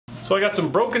So I got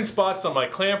some broken spots on my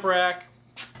clamp rack,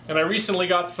 and I recently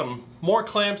got some more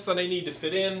clamps that I need to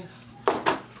fit in.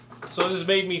 So this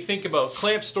made me think about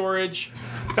clamp storage.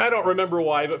 I don't remember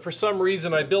why, but for some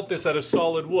reason I built this out of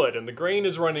solid wood, and the grain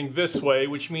is running this way,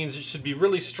 which means it should be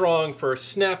really strong for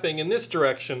snapping in this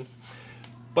direction.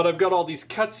 But I've got all these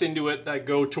cuts into it that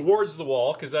go towards the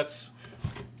wall, because that's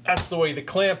the way the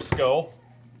clamps go.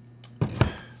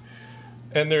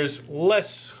 And there's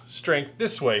less strength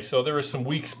this way, so there are some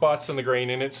weak spots in the grain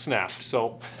and it snapped.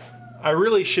 So I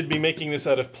really should be making this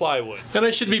out of plywood. And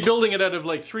I should be building it out of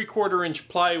like 3/4 inch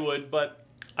plywood, but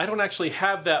I don't actually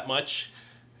have that much.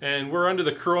 And we're under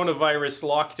the coronavirus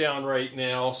lockdown right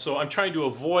now, so I'm trying to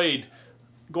avoid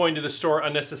going to the store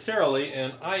unnecessarily,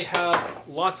 and I have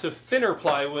lots of thinner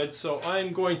plywood, so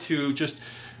I'm going to just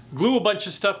glue a bunch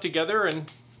of stuff together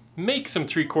and make some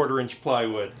 3/4 inch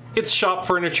plywood. It's shop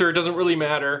furniture, it doesn't really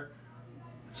matter.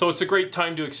 So it's a great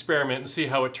time to experiment and see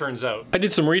how it turns out. I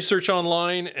did some research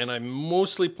online, and I'm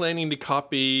mostly planning to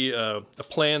copy a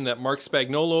plan that Mark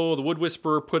Spagnolo, the Wood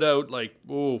Whisperer, put out like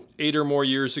 8 or more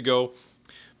years ago.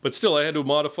 But still, I had to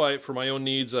modify it for my own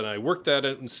needs, and I worked that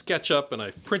out in SketchUp, and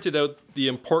I printed out the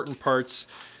important parts.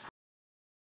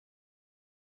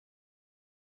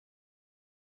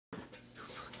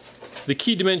 The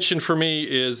key dimension for me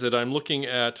is that I'm looking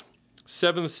at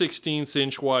 7/16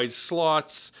 inch wide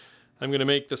slots. I'm going to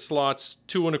make the slots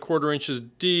 2 1/4 inches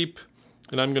deep,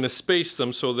 and I'm going to space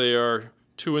them so they are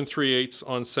 2 3/8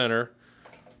 on center.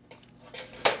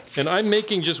 And I'm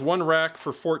making just one rack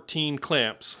for 14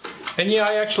 clamps. And yeah,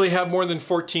 I actually have more than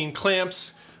 14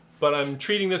 clamps, but I'm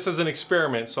treating this as an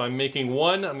experiment. So I'm making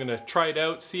one, I'm gonna try it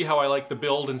out, see how I like the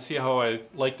build and see how I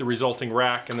like the resulting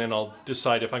rack, and then I'll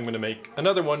decide if I'm gonna make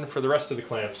another one for the rest of the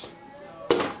clamps.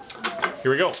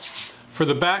 Here we go. For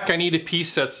the back, I need a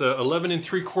piece that's 11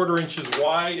 3/4 inches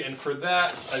wide, and for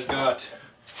that, I've got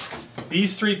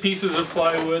these 3 pieces of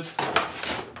plywood.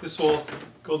 This will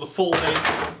go the full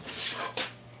length.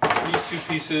 These 2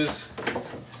 pieces.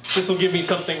 This will give me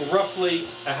something roughly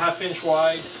 1/2 inch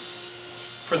wide.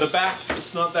 For the back,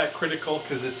 it's not that critical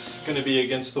because it's going to be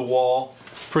against the wall.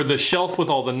 For the shelf with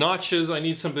all the notches, I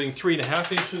need something 3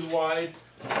 1/2 inches wide.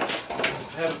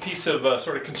 I have a piece of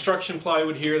sort of construction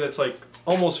plywood here that's like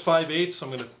almost 5/8, so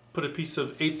I'm going to put a piece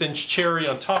of 1/8 inch cherry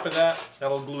on top of that.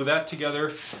 That'll glue that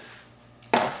together.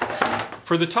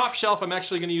 For the top shelf, I'm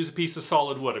actually going to use a piece of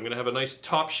solid wood. I'm going to have a nice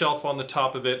top shelf on the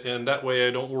top of it, and that way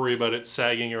I don't worry about it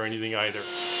sagging or anything either.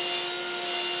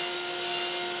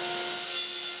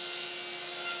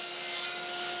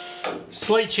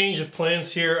 Slight change of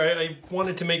plans here. I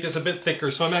wanted to make this a bit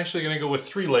thicker, so I'm actually going to go with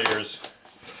 3 layers.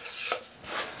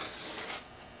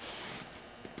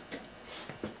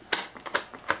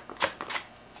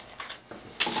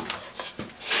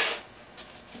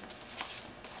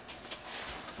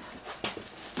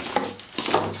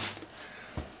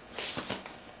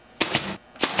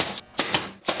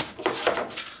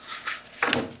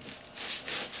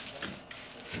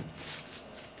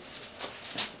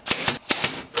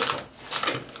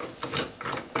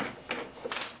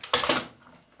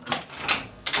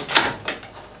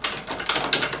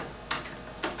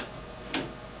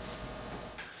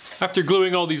 After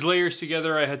gluing all these layers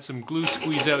together, I had some glue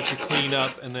squeeze out to clean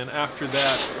up, and then after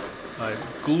that, I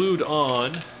glued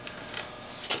on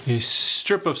a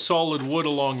strip of solid wood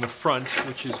along the front,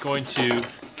 which is going to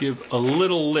give a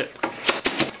little lip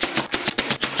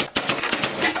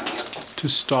to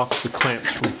stop the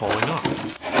clamps from falling off.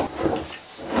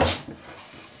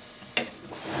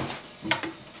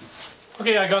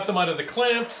 Okay, I got them out of the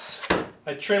clamps.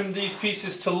 I trimmed these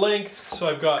pieces to length, so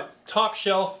I've got top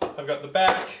shelf, I've got the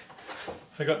back,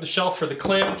 I got the shelf for the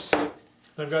clamps,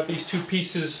 I've got these 2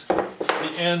 pieces for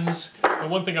the ends, and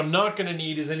one thing I'm not going to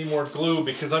need is any more glue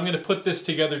because I'm going to put this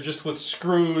together just with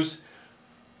screws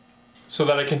so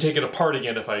that I can take it apart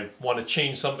again if I want to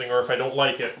change something or if I don't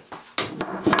like it.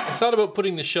 I thought about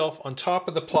putting the shelf on top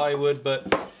of the plywood,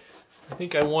 but I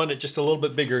think I want it just a little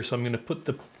bit bigger, so I'm going to put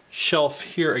the shelf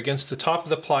here against the top of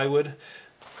the plywood.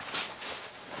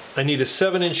 I need a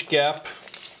 7-inch gap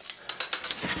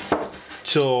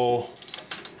till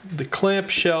the clamp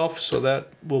shelf, so that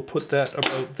we'll put that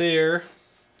about there.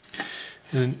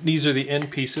 And these are the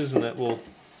end pieces, and that will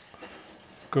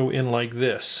go in like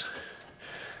this.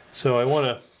 So I want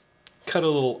to cut a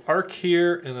little arc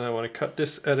here, and then I want to cut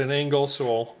this at an angle, so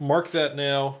I'll mark that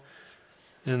now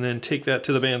and then take that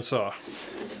to the bandsaw.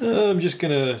 I'm just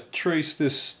going to trace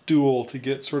this stool to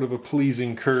get sort of a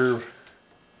pleasing curve.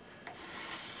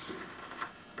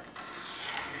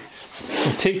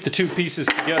 And tape the 2 pieces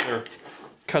together,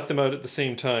 cut them out at the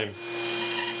same time.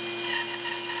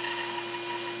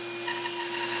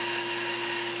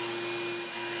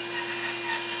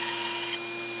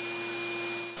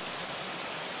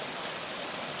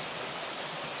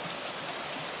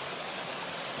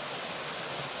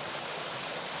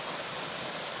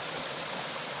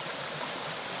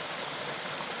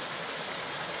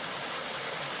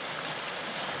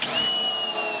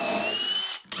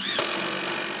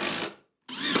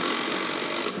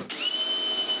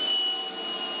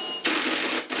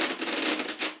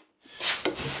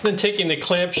 Then taking the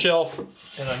clamp shelf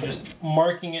and I'm just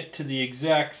marking it to the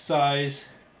exact size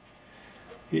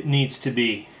it needs to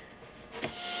be.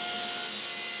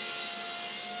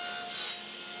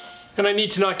 And I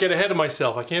need to not get ahead of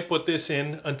myself. I can't put this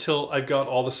in until I've got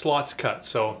all the slots cut.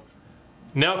 So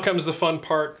now comes the fun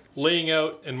part, laying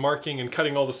out and marking and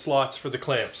cutting all the slots for the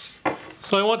clamps.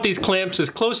 So I want these clamps as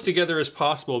close together as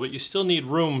possible, but you still need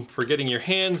room for getting your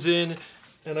hands in,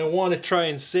 and I want to try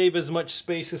and save as much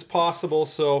space as possible.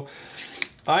 So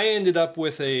I ended up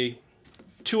with a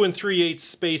 2 3/8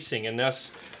 spacing, and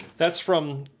that's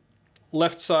from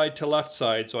left side to left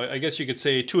side. So I guess you could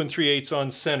say 2 3/8 on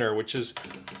center, which is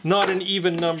not an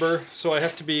even number. So I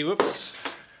have to be,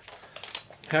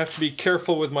 have to be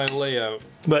careful with my layout.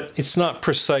 But it's not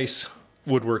precise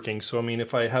woodworking. So I mean,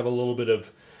 if I have a little bit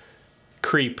of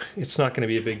creep, it's not going to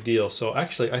be a big deal. So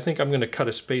actually, I think I'm going to cut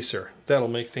a spacer. That'll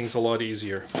make things a lot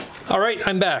easier. All right,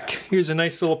 I'm back. Here's a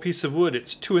nice little piece of wood.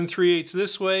 It's 2 3/8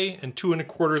 this way and 2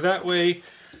 1/4 that way,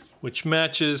 which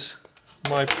matches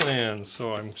my plans.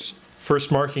 So I'm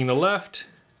first marking the left,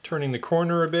 turning the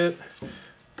corner a bit,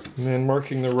 and then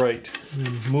marking the right.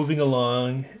 And moving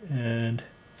along, and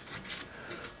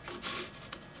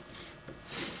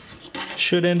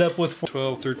should end up with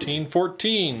 12, 13,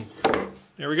 14.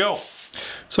 There we go.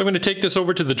 So I'm going to take this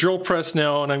over to the drill press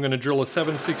now, and I'm going to drill a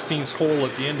 7/16 hole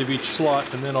at the end of each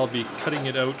slot, and then I'll be cutting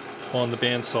it out on the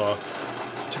bandsaw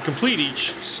to complete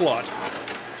each slot.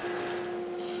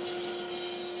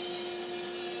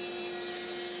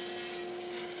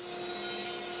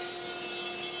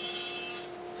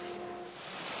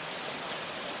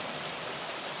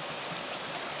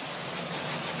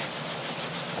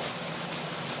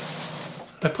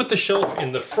 I put the shelf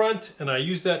in the front and I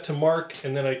use that to mark,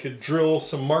 and then I could drill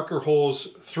some marker holes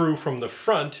through from the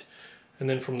front, and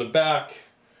then from the back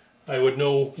I would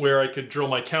know where I could drill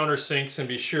my countersinks and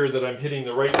be sure that I'm hitting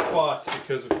the right spots,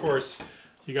 because of course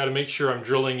you got to make sure I'm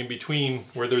drilling in between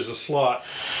where there's a slot.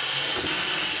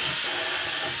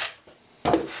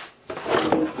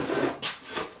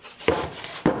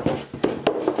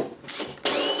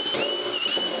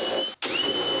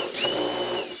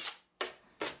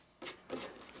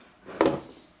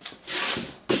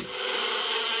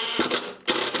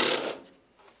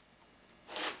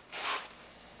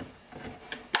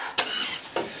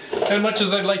 As much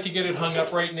as I'd like to get it hung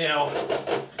up right now,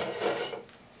 I'm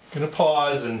going to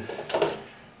pause and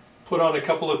put on a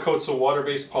couple of coats of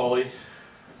water-based poly.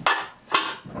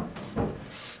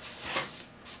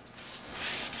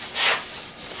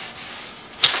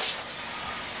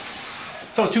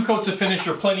 So 2 coats of finish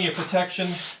are plenty of protection.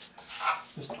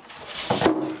 Just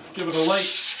give it a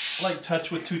light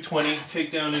touch with 220, take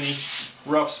down any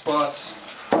rough spots.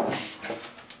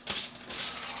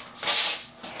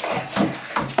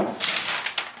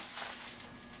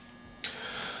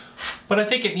 But I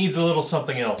think it needs a little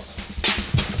something else.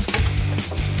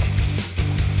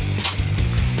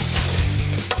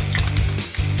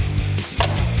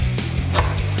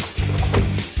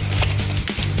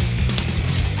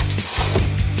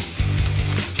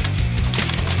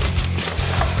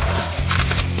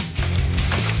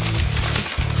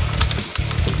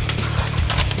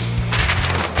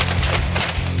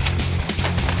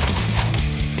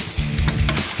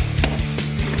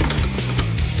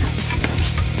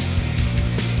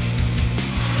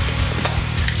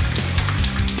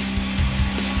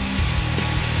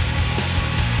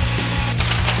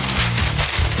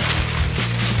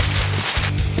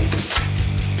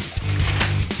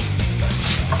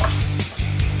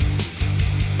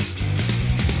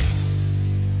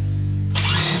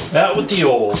 That with the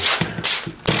old.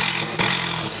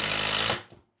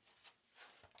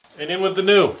 And in with the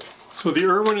new. So the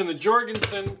Irwin and the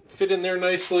Jorgensen fit in there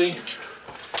nicely.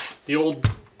 The old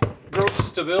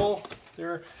Grosse Stabile,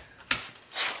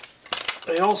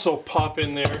 they also pop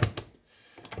in there.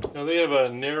 Now they have a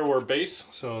narrower base,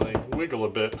 so they wiggle a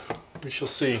bit. We shall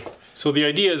see. So the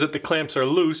idea is that the clamps are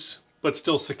loose, but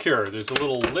still secure. There's a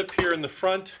little lip here in the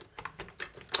front,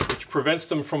 which prevents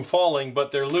them from falling,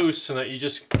 but they're loose so that you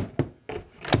just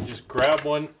grab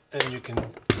one and you can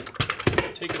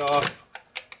take it off.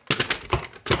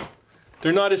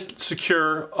 They're not as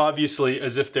secure, obviously,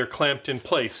 as if they're clamped in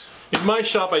place. In my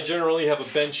shop, I generally have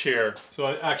a bench here, so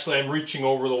I'm reaching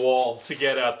over the wall to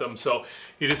get at them, so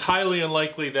it is highly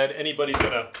unlikely that anybody's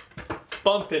gonna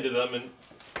bump into them, and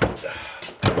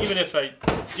even if I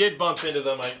did bump into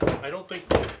them, I don't think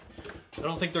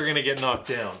they're gonna get knocked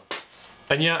down.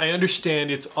 And yeah, I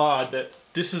understand it's odd that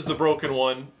this is the broken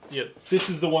one, yet this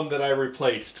is the one that I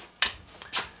replaced.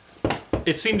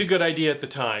 It seemed a good idea at the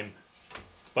time,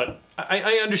 but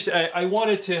I understand. I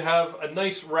wanted to have a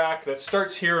nice rack that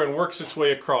starts here and works its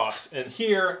way across. And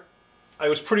here, I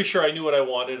was pretty sure I knew what I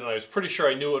wanted, and I was pretty sure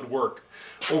I knew it would work.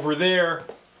 Over there,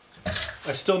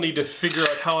 I still need to figure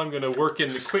out how I'm going to work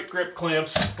in the quick grip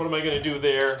clamps. What am I going to do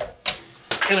there?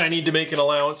 And I need to make an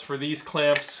allowance for these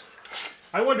clamps.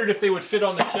 I wondered if they would fit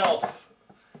on the shelf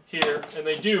here, and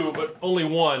they do, but only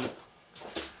one.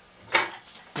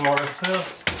 Or, well,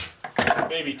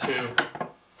 maybe two.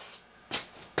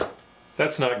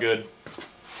 That's not good.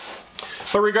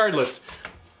 But regardless,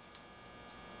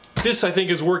 this I think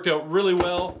has worked out really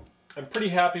well. I'm pretty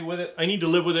happy with it. I need to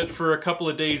live with it for a couple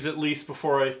of days at least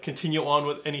before I continue on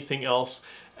with anything else.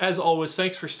 As always,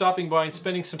 thanks for stopping by and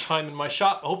spending some time in my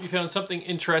shop. I hope you found something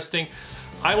interesting.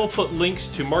 I will put links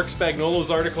to Mark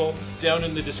Spagnuolo's article down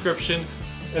in the description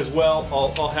as well.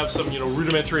 I'll have some,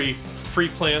 rudimentary free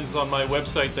plans on my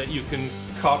website that you can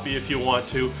copy if you want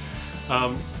to.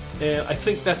 And I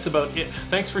think that's about it.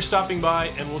 Thanks for stopping by,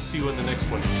 and we'll see you in the next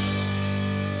one.